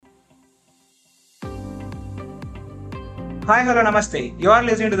Hi, hello, namaste. You are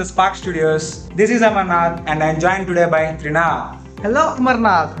listening to the Spark Studios. This is Amarnath and I am joined today by Trina. Hello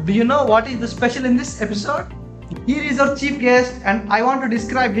Amarnath, do you know what is the special in this episode? Here is our chief guest and I want to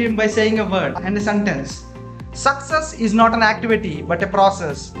describe him by saying a word and a sentence. Success is not an activity but a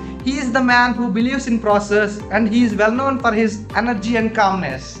process. He is the man who believes in process and he is well known for his energy and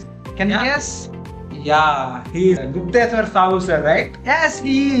calmness. Can you guess? Yeah, he is Gupteswar Sahu, sir, right? Yes,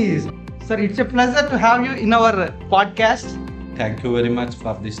 he is. Sir, it's a pleasure to have you in our podcast. Thank you very much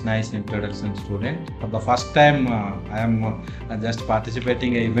for this nice introduction, student. For the first time, I am just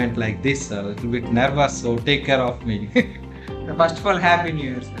participating in an event like this. A little bit nervous, so take care of me. First of all, Happy New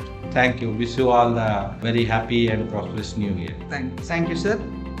Year, sir. Thank you. Wish you all the very happy and prosperous New Year. Thank you, sir.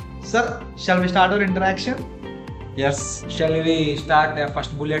 Sir, shall we start our interaction? Yes. Shall we start the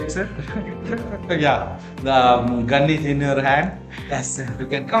first bullet, sir? Yeah. The gun is in your hand. Yes, sir. You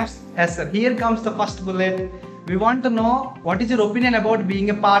can Yes, sir. Here comes the first bullet. We want to know what is your opinion about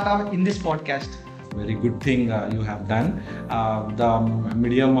being a part of in this podcast. Very good thing you have done. The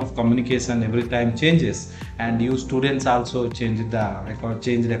medium of communication every time changes, and you students also changed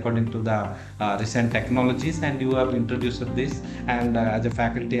according to the recent technologies, and you have introduced this. And as a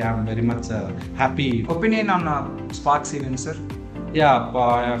faculty, I am very much happy. Opinion on Sparks event, sir?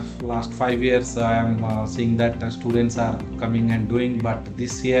 Yeah, last 5 years I am seeing that students are coming and doing, but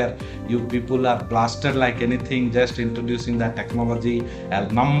this year you people are blasted like anything, just introducing the technology. A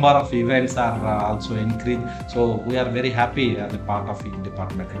number of events are also increased, so we are very happy as a part of the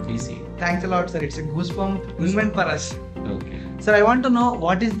department at PC. Thanks a lot, sir. It's a goosebump moment for us. Okay. Sir, I want to know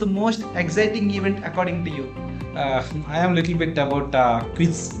what is the most exciting event according to you? I am little bit about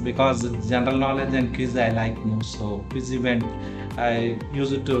quiz, because general knowledge and quiz I like most. So quiz event I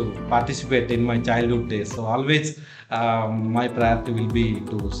used to participate in my childhood days. So always my priority will be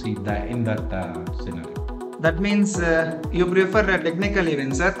to see that in that scenario. That means you prefer a technical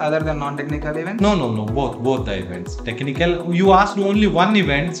event, sir, other than non-technical events? No, both the events. Technical, you asked only one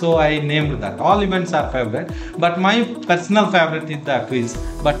event, so I named that. All events are favorite, but my personal favorite is the quiz.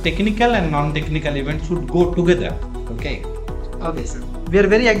 But technical and non-technical events should go together. Okay. Okay, sir. We are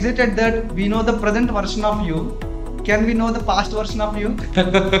very excited that we know the present version of you. Can we know the past version of you?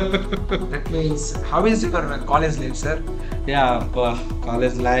 That means, how is your college life, sir? Yeah,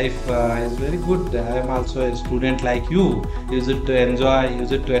 college life is very good. I am also a student like you. Used to enjoy,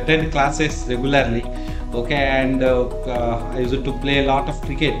 used to attend classes regularly. Okay, and I used to play a lot of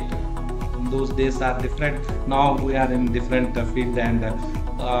cricket. Those days are different. Now we are in different field, and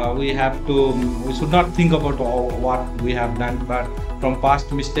we should not think about what we have done, but from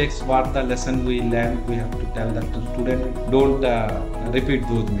past mistakes, what the lesson we learned, we have to tell that to student, don't repeat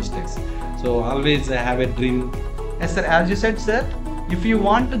those mistakes. So always have a dream. Yes, sir. As you said, sir, if you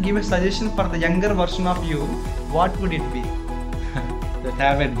want to give a suggestion for the younger version of you, what would it be? That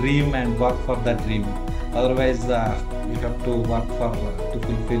have a dream and work for that dream. Otherwise, you have to work to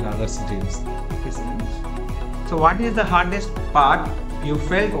fulfill others' dreams. Yes, sir. So what is the hardest part you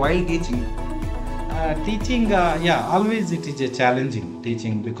felt while teaching? Teaching, always it is a challenging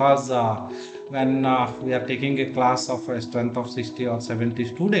teaching, because when we are taking a class of a strength of 60 or 70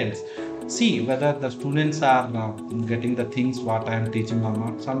 students, see whether the students are getting the things what I am teaching or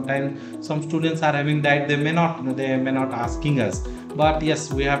not. Sometimes some students are having that they may not asking us, but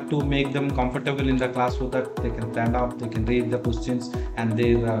yes, we have to make them comfortable in the class so that they can stand up, they can read the questions, and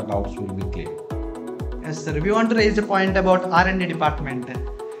their doubts will be clear. Yes, sir. We want to raise a point about R&D department.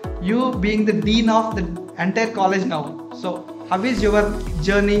 You being the dean of the entire college now, so how is your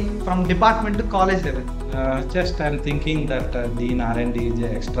journey from department to college level? Just I am thinking that Dean R&D is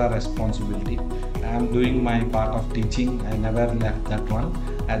an extra responsibility. I am doing my part of teaching. I never left that one.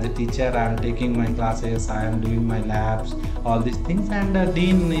 As a teacher, I am taking my classes, I am doing my labs, all these things, and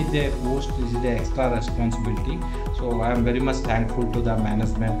Dean is a post, is an extra responsibility. So I am very much thankful to the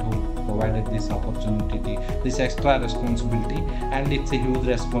management who provided this opportunity, this extra responsibility, and it's a huge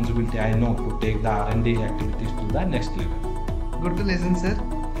responsibility, I know, to take the R&D activities to the next level. Good to listen, sir.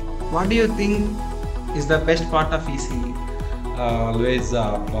 What do you think is the best part of ECE? Always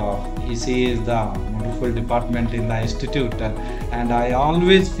ECE is the wonderful department in the institute, and I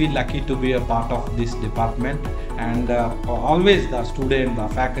always feel lucky to be a part of this department, and always the student, the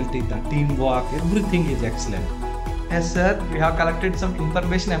faculty, the teamwork, everything is excellent. Yes, sir. We have collected some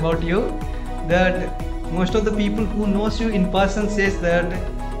information about you, that most of the people who knows you in person says that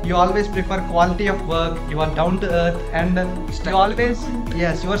you always prefer quality of work, you are down to earth, and you always,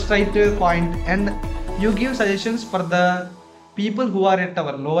 yes, you are straight to the point, and you give suggestions for the people who are at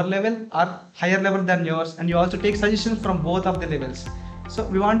our lower level or higher level than yours, and you also take suggestions from both of the levels. So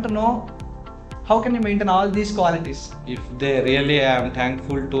we want to know How can you maintain all these qualities? If they really, I am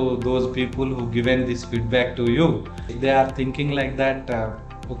thankful to those people who given this feedback to you. If they are thinking like that,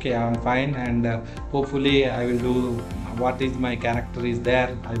 okay, I am fine, and hopefully I will do what is my character is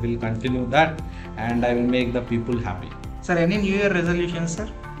there. I will continue that, and I will make the people happy. Sir, any New Year resolution, sir?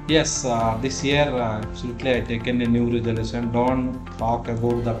 Yes, this year absolutely I taken a new resolution. Don't talk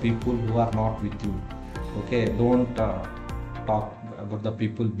about the people who are not with you. Okay, don't talk about the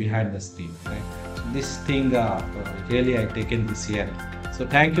people behind the screen. Right? So this thing really I taken this year. So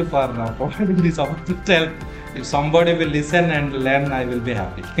thank you for providing this opportunity. If somebody will listen and learn, I will be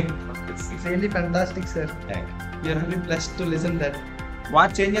happy. It's really fantastic, sir. Thank you. We are really blessed to listen that.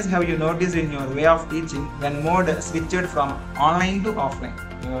 What changes have you noticed in your way of teaching when mode switched from online to offline?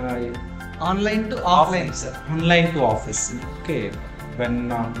 Online to offline, sir. Online to office. Okay. When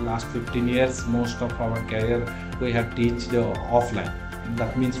last 15 years, most of our career we have teach offline.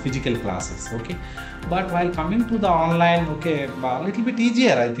 That means physical classes. Okay. But while coming to the online, okay, a little bit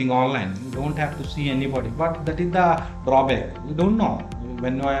easier, I think, online. You don't have to see anybody. But that is the drawback. We don't know.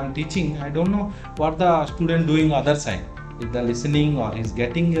 When I am teaching, I don't know what the student doing other side. Is the listening or is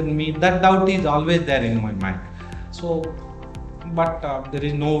getting in me? That doubt is always there in my mind. So, but there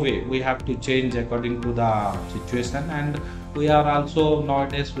is no way. We have to change according to the situation, and we are also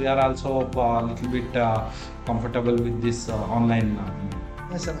nowadays we are also a little bit comfortable with this online.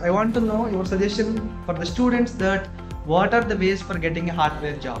 Yes, sir. I want to know your suggestion for the students that what are the ways for getting a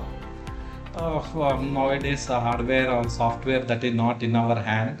hardware job? Nowadays hardware or software, that is not in our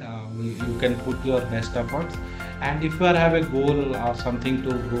hand. You can put your best efforts, and if you have a goal or something to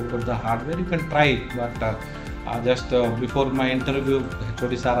go for the hardware, you can try it. But just before my interview,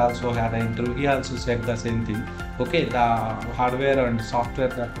 HOD sir also had an interview. He also said the same thing. Okay, the hardware and software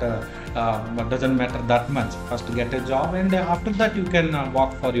that doesn't matter that much. First get a job, and after that you can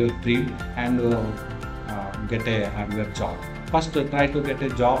work for your dream and get a hardware job. First try to get a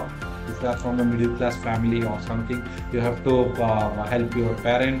job. If you are from a middle class family or something, you have to help your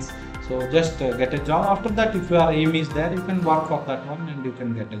parents. So just get a job. After that, if your aim is there, you can work for that one and you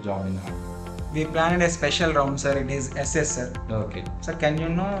can get a job in hardware. We planned a special round, sir. It is SS, sir. Okay. Sir, can you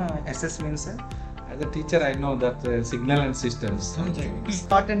know SS means, sir? As a teacher, I know that signal and systems.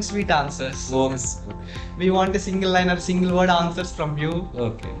 Short and sweet answers. Yes. We want a single line or single word answers from you.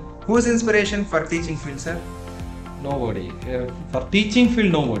 Okay. Whose inspiration for teaching field, sir? Nobody. For teaching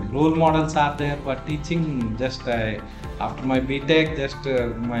field, nobody. Role models are there, but teaching, just after my BTech, just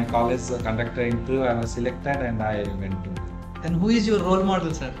my college conductor interview, I was selected and I went to. Then who is your role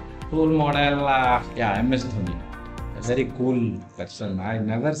model, sir? Role model, MS Dhoni. A very cool person. I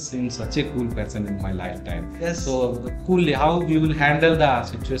never seen such a cool person in my lifetime. Yes. So coolly, how we will handle the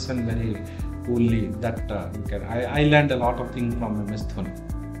situation very coolly. That I learned a lot of things from MS Dhoni.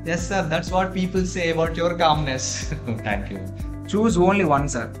 Yes, sir. That's what people say about your calmness. Thank you. Choose only one,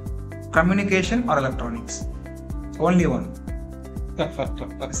 sir. Communication or electronics? Only one.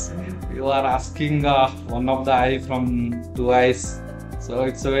 You are asking one of the eye from two eyes. So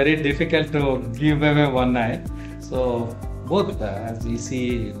it's very difficult to give away one eye. So both, as we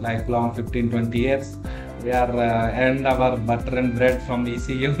see, lifelong 15-20 years, we are earned our butter and bread from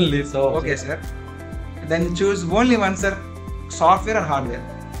EC only. So Okay, sir. Then choose only one, sir. Software or hardware?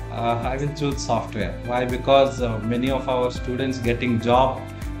 I will choose software. Why? Because many of our students getting job,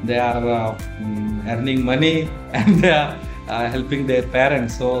 they are earning money and they are helping their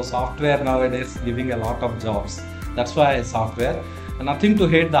parents. So software nowadays giving a lot of jobs. That's why software. Nothing to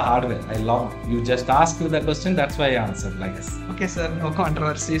hate the hardware. I love. You just asked the question. That's why I answered like this. Okay, sir. No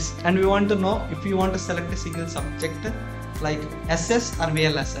controversies. And we want to know if you want to select a single subject like SS or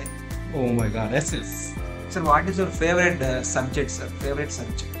VLSI. Oh my God, SS. Sir, what is your favorite subject, sir? Favorite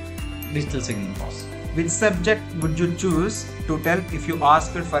subject? Digital signal processing. Which subject would you choose to tell if you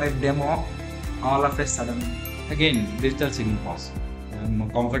asked for a demo all of a sudden? Again, digital signal processing.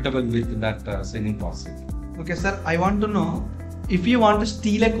 I'm comfortable with that signal processing. Okay, sir. I want to know if you want to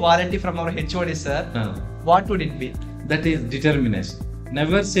steal a quality from our HOD, sir, what would it be? That is determination.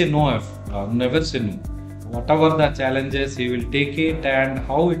 Never say no. Never say no. Whatever the challenges, he will take it, and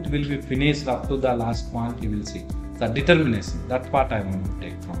how it will be finished up to the last point, he will see. The determination. That part I want to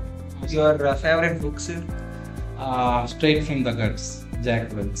take from. Your favorite book, sir? Straight from the guts.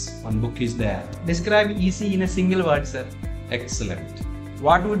 Jack Welch. One book is there. Describe EC in a single word, sir. Excellent.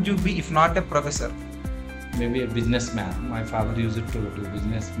 What would you be if not a professor? Maybe a businessman. My father used to do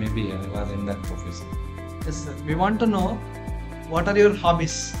business. Maybe I was in that profession. Yes, sir. We want to know what are your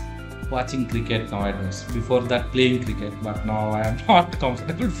hobbies? Watching cricket nowadays. Before that, playing cricket, but now I am not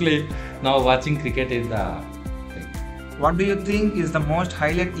comfortable playing. Now watching cricket is the thing. What do you think is the most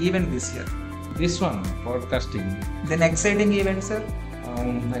highlight event this year? This one, podcasting. Then exciting event, sir?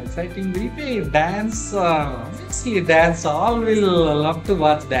 Exciting maybe dance. Obviously dance. All will love to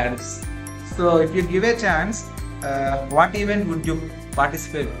watch dance. So if you give a chance, what event would you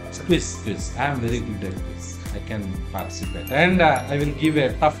participate, sir? Quiz. I am very good at quiz. I can participate, and I will give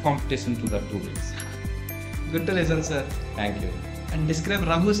a tough competition to the students. Good to listen, sir. Thank you. And describe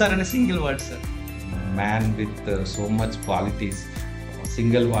Raghu sir in a single word, sir. Man with so much qualities. A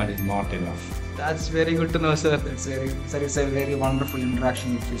single word is not enough. That's very good to know, sir. It's a very wonderful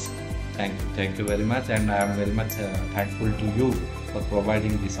interaction with you, sir. Thank you very much, and I am very much thankful to you for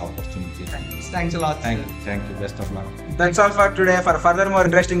providing this opportunity. Thanks a lot. Thank sir. you. Best of luck. That's all for today. For further more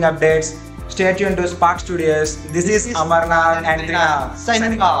interesting updates, stay tuned to Spark Studios. This is Amarnath and Trina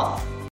Signing off.